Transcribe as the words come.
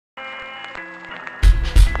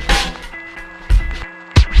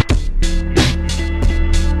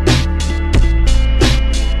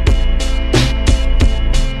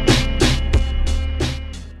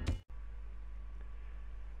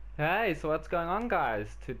So what's going on, guys?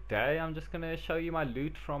 Today I'm just gonna show you my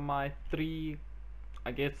loot from my three,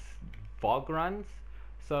 I guess, VoG runs.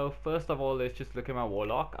 So first of all, let's just look at my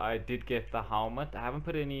warlock. I did get the helmet. I haven't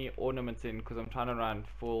put any ornaments in because I'm trying to run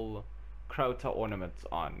full Crota ornaments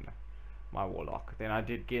on my warlock. Then I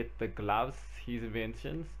did get the gloves, his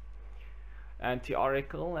inventions,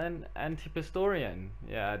 anti-oracle and anti-pistorian.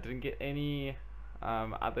 Yeah, I didn't get any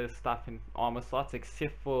other stuff in armor slots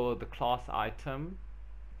except for the class item.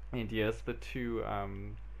 And yes, the two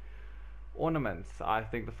ornaments. I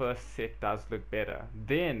think the first set does look better.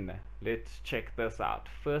 Then let's check this out.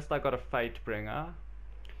 First I got a Fatebringer,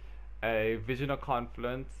 a Vision of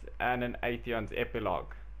Confluence, and an Atheon's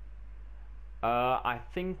Epilogue. I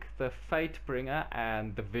think the Fatebringer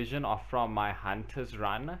and the Vision are from my Hunter's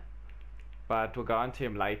run, but we'll go on to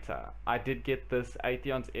him later. I did get this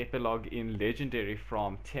Atheon's Epilogue in Legendary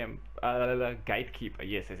from Gatekeeper.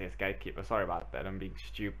 Yes, Gatekeeper. Sorry about that. I'm being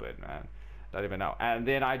stupid, man. Don't even know. And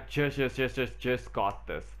then I just got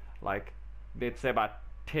this, like, let's say about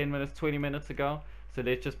 10 minutes, 20 minutes ago. So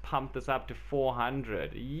let's just pump this up to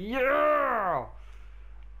 400. Yeah!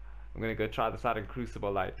 I'm gonna go try this out in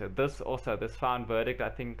Crucible later. This Found Verdict, I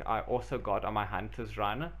think I also got on my Hunter's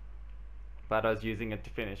run, but I was using it to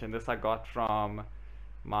finish. And this I got from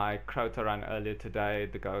my Crota run earlier today,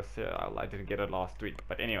 the Ghost. I didn't get it last week,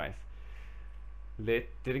 but anyways,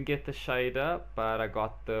 didn't get the shader, but I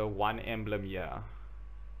got the one emblem here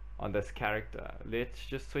on this character. Let's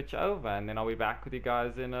just switch over and then I'll be back with you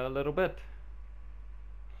guys in a little bit.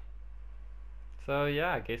 So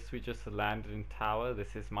yeah, I guess we just landed in tower.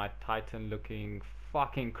 This is my Titan looking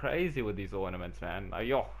fucking crazy with these ornaments, man. Oh,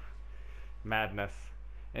 yo, madness.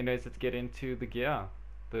 Anyways, let's get into the gear.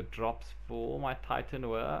 The drops for my Titan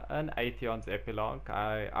were an Atheon's Epilogue.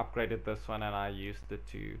 I upgraded this one and I used it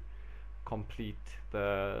to complete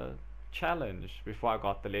the challenge before I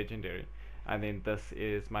got the legendary. And then this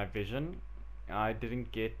is my Vision. I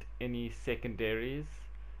didn't get any secondaries.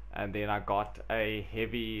 And then I got a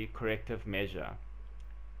heavy corrective measure.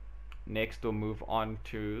 Next we'll move on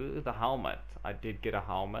to the helmet. I did get a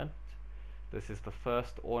helmet. This is the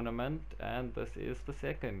first ornament and this is the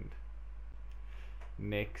second.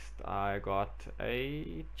 Next I got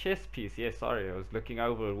a chest piece. Yes, sorry, I was looking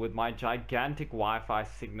over with my gigantic Wi-Fi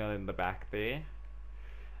signal in the back there.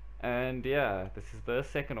 And yeah, this is the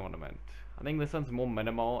second ornament. I think this one's more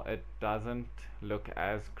minimal. It doesn't look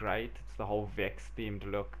as great. It's the whole Vex themed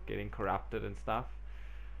look getting corrupted and stuff.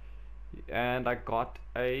 And I got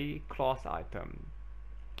a class item.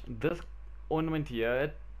 This ornament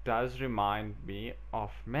here does remind me of,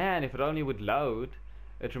 man, if it only would load,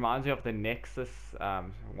 it reminds me of the Nexus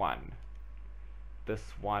one. This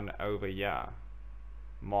one over here,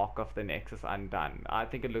 Mark of the Nexus Undone. I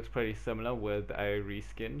think it looks pretty similar with a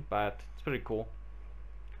reskin, but it's pretty cool.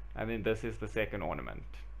 And then this is the second ornament,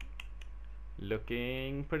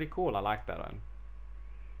 looking pretty cool. I like that one.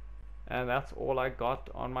 And that's all I got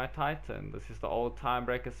on my Titan. This is the old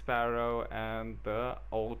Timebreaker Sparrow and the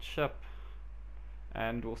old ship.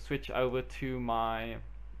 And we'll switch over to my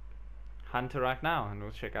Hunter right now and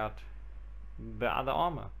we'll check out the other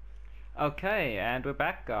armor. Okay, and we're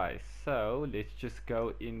back, guys. So let's just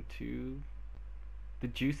go into the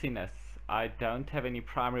juiciness. I don't have any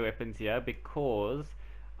primary weapons here because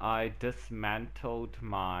I dismantled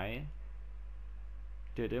my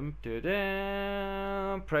Prelude's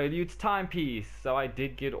timepiece. So I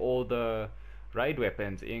did get all the raid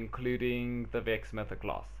weapons, including the Vex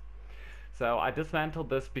Mythoclass. So I dismantled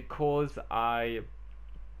this because I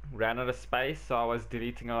ran out of space, so I was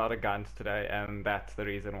deleting a lot of guns today, and that's the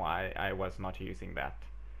reason why I was not using that.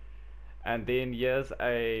 And then here's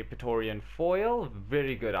a Praetorian foil,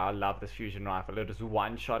 very good. I love this fusion rifle. It was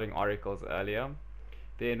one-shotting oracles earlier.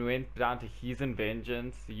 Then went down to Heathen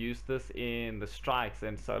Vengeance, used this in the strikes,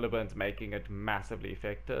 and Solar Burn's making it massively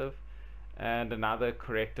effective. And another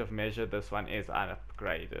corrective measure, this one is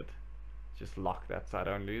upgraded. Just lock that so I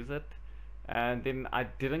don't lose it. And then I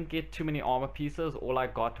didn't get too many armor pieces. All I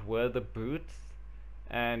got were the boots.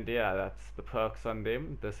 And yeah, that's the perks on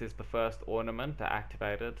them. This is the first ornament I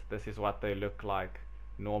activated. This is what they look like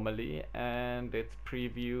normally. And let's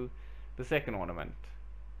preview the second ornament.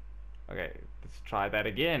 Okay, let's try that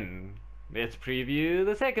again. Let's preview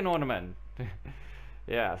the second ornament.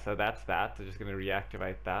 Yeah, so that's that. I'm just going to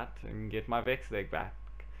reactivate that and get my Vex leg back.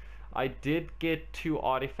 I did get two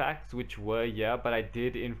artifacts which were here, but I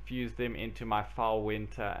did infuse them into my Foul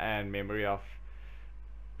Winter and Memory of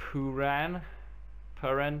Puran,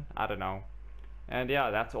 I don't know. And yeah,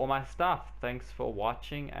 that's all my stuff. Thanks for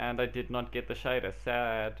watching, and I did not get the shader.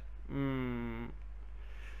 Sad.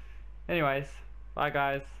 Anyways, bye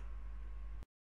guys.